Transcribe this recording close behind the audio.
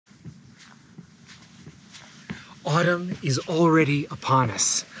Autumn is already upon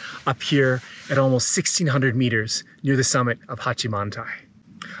us up here at almost 1,600 meters near the summit of Hachimantai.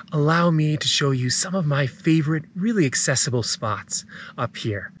 Allow me to show you some of my favorite, really accessible spots up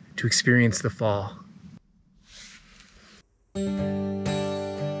here to experience the fall.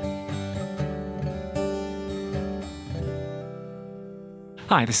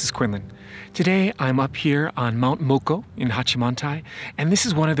 Hi, this is Quinlan. Today I'm up here on Mount Moko in Hachimantai, and this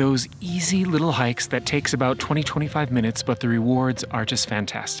is one of those easy little hikes that takes about 20-25 minutes, but the rewards are just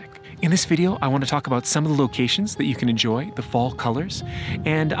fantastic. In this video, I want to talk about some of the locations that you can enjoy the fall colors,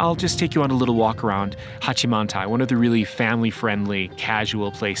 and I'll just take you on a little walk around Hachimantai, one of the really family-friendly,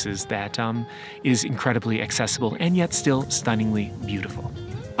 casual places that is incredibly accessible and yet still stunningly beautiful.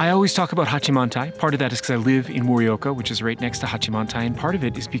 I always talk about Hachimantai. Part of that is because I live in Morioka, which is right next to Hachimantai, and part of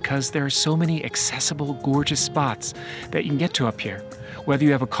it is because there are so many accessible, gorgeous spots that you can get to up here. Whether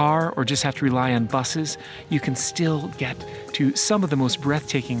you have a car or just have to rely on buses, you can still get to some of the most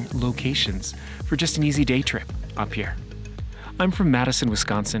breathtaking locations for just an easy day trip up here. I'm from Madison,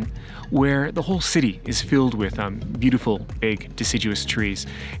 Wisconsin, where the whole city is filled with beautiful, big, deciduous trees.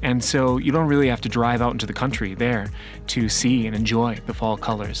 And so you don't really have to drive out into the country there to see and enjoy the fall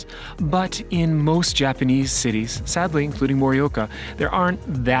colors. But in most Japanese cities, sadly, including Morioka, there aren't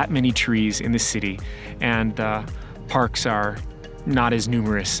that many trees in the city, and the parks are not as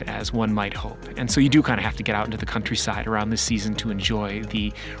numerous as one might hope. And so you do kind of have to get out into the countryside around this season to enjoy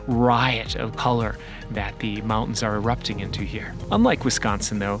the riot of color that the mountains are erupting into here. Unlike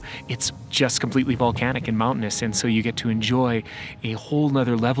Wisconsin though, it's just completely volcanic and mountainous, and so you get to enjoy a whole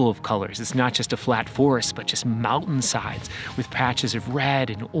nother level of colors. It's not just a flat forest, but just mountainsides with patches of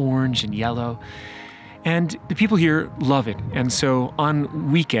red and orange and yellow. And the people here love it, and so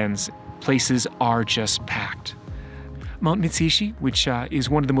on weekends, places are just packed. Mount Mitsuishi, which is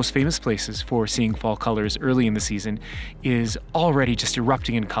one of the most famous places for seeing fall colors early in the season, is already just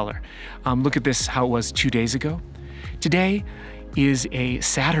erupting in color. Look at this, how it was 2 days ago. Today is a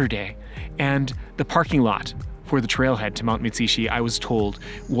Saturday, and the parking lot for the trailhead to Mount Mitsuishi, I was told,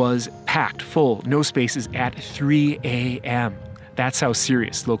 was packed full, no spaces at 3 a.m. That's how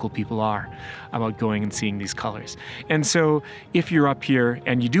serious local people are about going and seeing these colors. And so if you're up here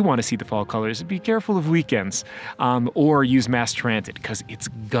and you do want to see the fall colors, be careful of weekends or use mass transit because it's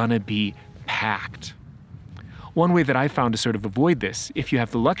gonna be packed. One way that I found to sort of avoid this, if you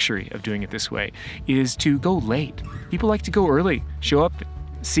have the luxury of doing it this way, is to go late. People like to go early, show up,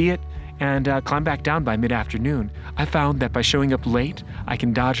 see it, and climb back down by mid-afternoon. I found that by showing up late, I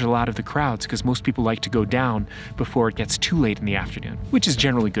can dodge a lot of the crowds because most people like to go down before it gets too late in the afternoon, which is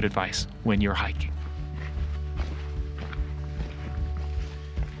generally good advice when you're hiking.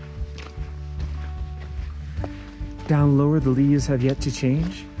 Down lower, the leaves have yet to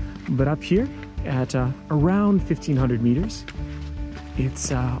change, but up here at around 1,500 meters,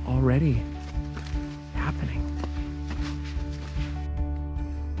 it's already happening.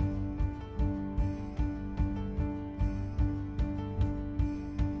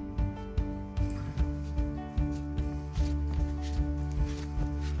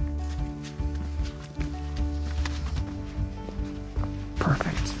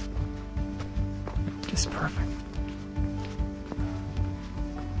 Perfect. Just perfect.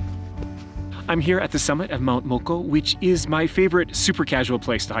 I'm here at the summit of Mount Moko, which is my favorite super casual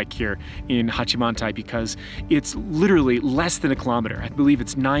place to hike here in Hachimantai because it's literally less than a kilometer. I believe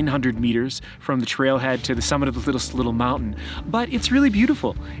it's 900 meters from the trailhead to the summit of the little mountain. But it's really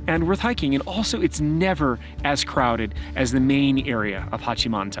beautiful and worth hiking, and also it's never as crowded as the main area of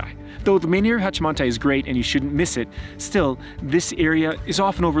Hachimantai. Though the main area of Hachimantai is great and you shouldn't miss it, still, this area is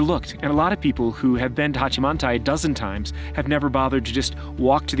often overlooked, and a lot of people who have been to Hachimantai a dozen times have never bothered to just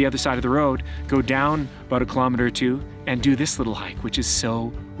walk to the other side of the road, go down about a kilometer or two, and do this little hike, which is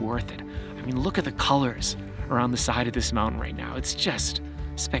so worth it. I mean, look at the colors around the side of this mountain right now. It's just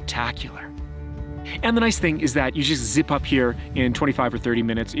spectacular. And the nice thing is that you just zip up here in 25 or 30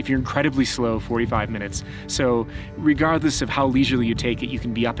 minutes. If you're incredibly slow, 45 minutes. So regardless of how leisurely you take it, you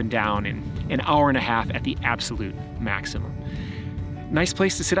can be up and down in an hour and a half at the absolute maximum. Nice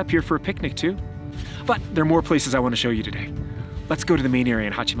place to sit up here for a picnic too. But there are more places I want to show you today. Let's go to the main area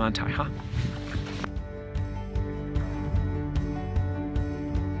in Hachimantai, huh?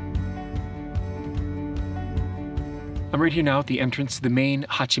 I'm right here now at the entrance to the main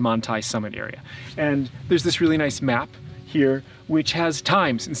Hachimantai summit area. And there's this really nice map here which has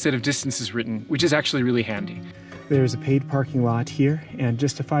times instead of distances written, which is actually really handy. There's a paid parking lot here, and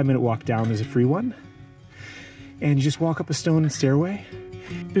just a 5-minute walk down there's a free one. And you just walk up a stone stairway.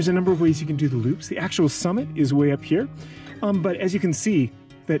 There's a number of ways you can do the loops. The actual summit is way up here, but as you can see,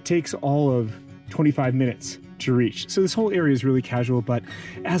 that takes all of 25 minutes to reach. So this whole area is really casual, but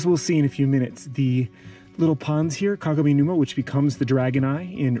as we'll see in a few minutes, the little ponds here, Kagami Numa, which becomes the Dragon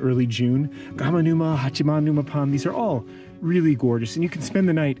Eye in early June, Gama Numa, Hachiman Numa Pond, these are all really gorgeous. And you can spend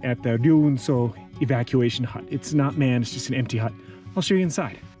the night at the Ryōunso evacuation hut. It's not manned, it's just an empty hut. I'll show you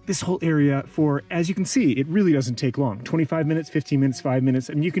inside. This whole area as you can see, it really doesn't take long. 25 minutes, 15 minutes, 5 minutes,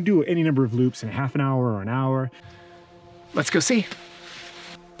 and you can do any number of loops in half an hour or an hour. Let's go see.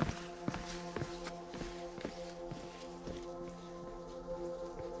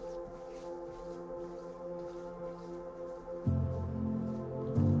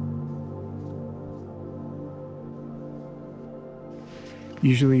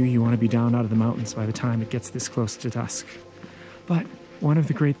 Usually you want to be down out of the mountains by the time it gets this close to dusk. But one of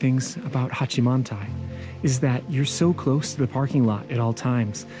the great things about Hachimantai is that you're so close to the parking lot at all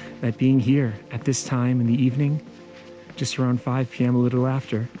times that being here at this time in the evening, just around 5 p.m. a little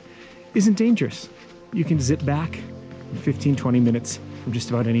after, isn't dangerous. You can zip back in 15, 20 minutes from just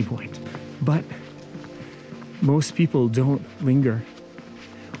about any point. But most people don't linger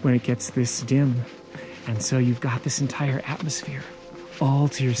when it gets this dim, and so you've got this entire atmosphere all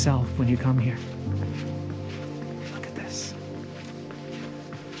to yourself when you come here. Look at this.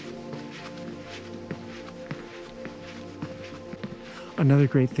 Another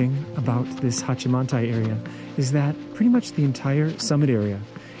great thing about this Hachimantai area is that pretty much the entire summit area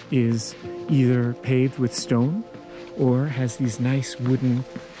is either paved with stone or has these nice wooden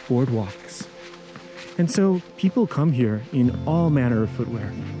boardwalks. And so people come here in all manner of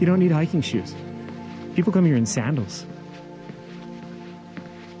footwear. You don't need hiking shoes. People come here in sandals,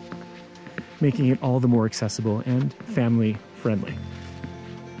 making it all the more accessible and family friendly.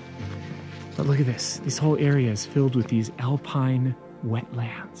 But look at this. This whole area is filled with these alpine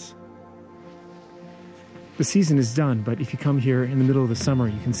wetlands. The season is done, but if you come here in the middle of the summer,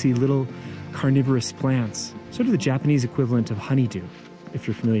 you can see little carnivorous plants, sort of the Japanese equivalent of honeydew, if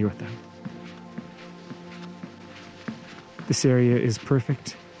you're familiar with them. This area is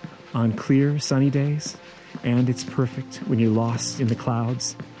perfect on clear, sunny days, and it's perfect when you're lost in the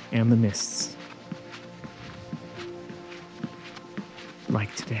clouds and the mists,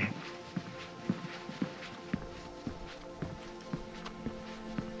 like today.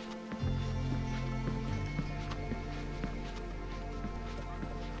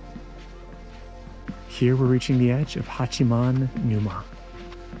 Here we're reaching the edge of Hachiman Numa,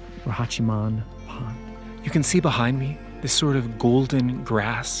 or Hachiman Pond. You can see behind me this sort of golden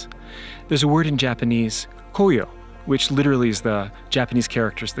grass. There's a word in Japanese, koyo, which literally is the Japanese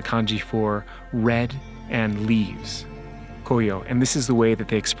characters, the kanji for red and leaves. Koyo. And this is the way that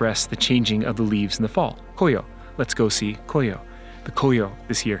they express the changing of the leaves in the fall. Koyo. Let's go see koyo. The koyo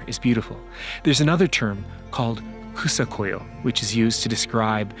this year is beautiful. There's another term called kusakoyo, which is used to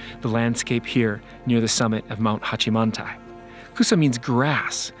describe the landscape here near the summit of Mount Hachimantai. Kusa means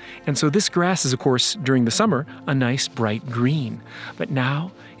grass, and so this grass is, of course, during the summer, a nice bright green. But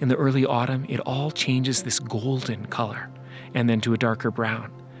now, in the early autumn, it all changes this golden color, and then to a darker brown.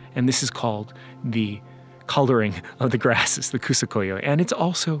 And this is called the coloring of the grasses, the kusakoyo, and it's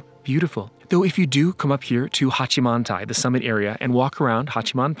also beautiful. Though if you do come up here to Hachimantai, the summit area, and walk around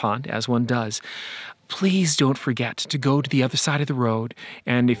Hachiman Pond, as one does, please don't forget to go to the other side of the road,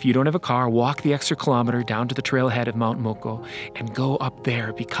 and if you don't have a car, walk the extra kilometer down to the trailhead of Mount Moko and go up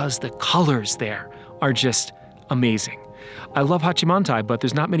there, because the colors there are just amazing. I love Hachimantai, but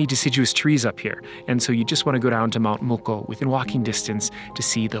there's not many deciduous trees up here, and so you just want to go down to Mount Moko within walking distance to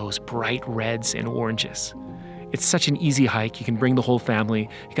see those bright reds and oranges. It's such an easy hike. You can bring the whole family.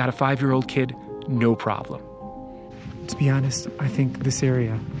 You got a 5-year-old kid, no problem. To be honest, I think this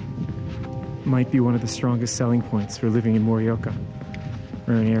area might be one of the strongest selling points for living in Morioka,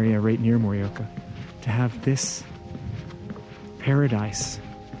 or an area right near Morioka, to have this paradise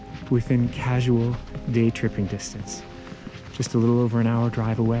within casual day tripping distance, just a little over an hour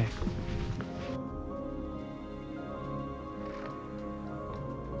drive away.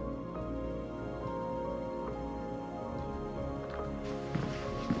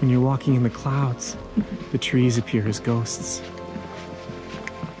 When you're walking in the clouds, the trees appear as ghosts.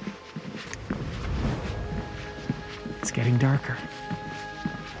 It's getting darker.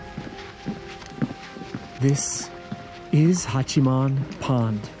 This is Hachiman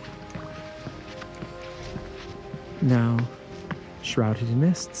Pond, now shrouded in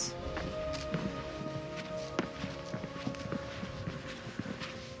mists.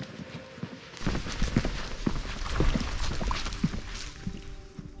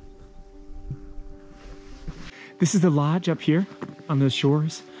 This is the lodge up here on the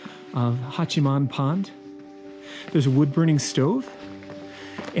shores of Hachiman Pond. There's a wood-burning stove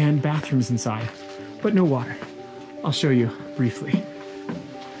and bathrooms inside, but no water. I'll show you briefly.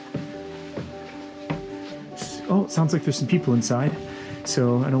 Oh, it sounds like there's some people inside,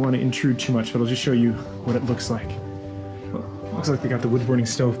 so I don't want to intrude too much, but I'll just show you what it looks like. Well, looks like they got the wood-burning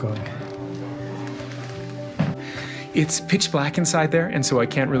stove going. It's pitch black inside there, and so I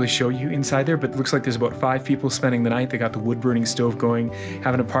can't really show you inside there, but it looks like there's about 5 people spending the night. They got the wood-burning stove going,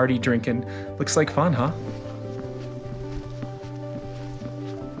 having a party, drinking. Looks like fun, huh?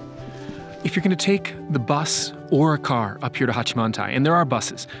 If you're going to take the bus or a car up here to Hachimantai, and there are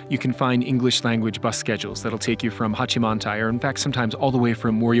buses, you can find English language bus schedules that'll take you from Hachimantai, or in fact sometimes all the way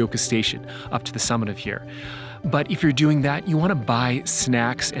from Morioka Station up to the summit of here. But if you're doing that, you want to buy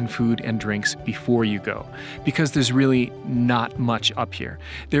snacks and food and drinks before you go, because there's really not much up here.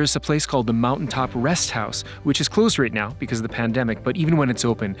 There's a place called the Mountaintop Rest House, which is closed right now because of the pandemic, but even when it's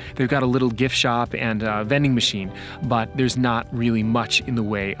open, they've got a little gift shop and a vending machine, but there's not really much in the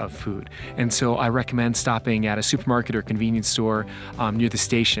way of food. And so I recommend stopping at a supermarket or convenience store near the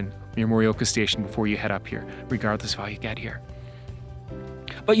station, near Morioka Station, before you head up here, regardless of how you get here.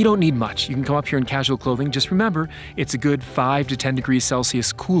 But you don't need much. You can come up here in casual clothing. Just remember, it's a good 5 to 10 degrees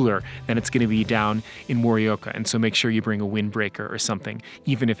Celsius cooler than it's going to be down in Morioka, and so make sure you bring a windbreaker or something,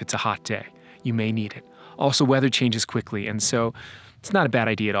 even if it's a hot day. You may need it. Also, weather changes quickly, and so it's not a bad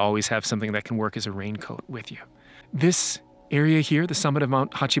idea to always have something that can work as a raincoat with you. This area here, the summit of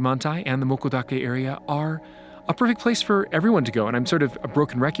Mount Hachimantai and the Mokodake area, are a perfect place for everyone to go, and I'm sort of a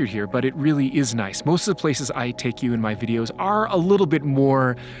broken record here, but it really is nice. Most of the places I take you in my videos are a little bit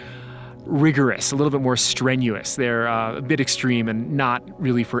more rigorous, a little bit more strenuous. They're a bit extreme and not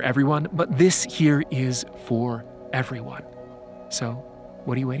really for everyone, but this here is for everyone. So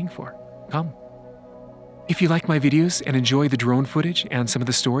what are you waiting for? Come. If you like my videos and enjoy the drone footage and some of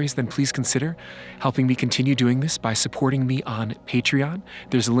the stories, then please consider helping me continue doing this by supporting me on Patreon.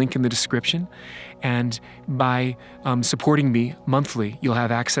 There's a link in the description. And by supporting me monthly, you'll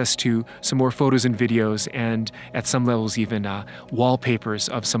have access to some more photos and videos, and at some levels even wallpapers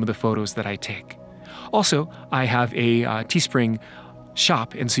of some of the photos that I take. Also, I have a Teespring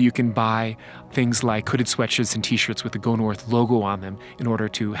shop, and so you can buy things like hooded sweatshirts and t-shirts with the Go North logo on them in order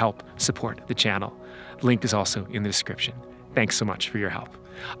to help support the channel. Link is also in the description. Thanks so much for your help.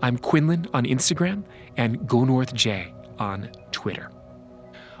 I'm Quinlan on Instagram and GoNorthJ on Twitter.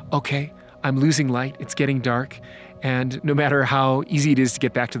 Okay, I'm losing light, it's getting dark, and no matter how easy it is to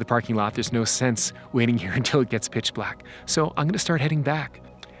get back to the parking lot, there's no sense waiting here until it gets pitch black. So I'm gonna start heading back.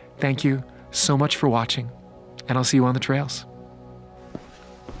 Thank you so much for watching, and I'll see you on the trails.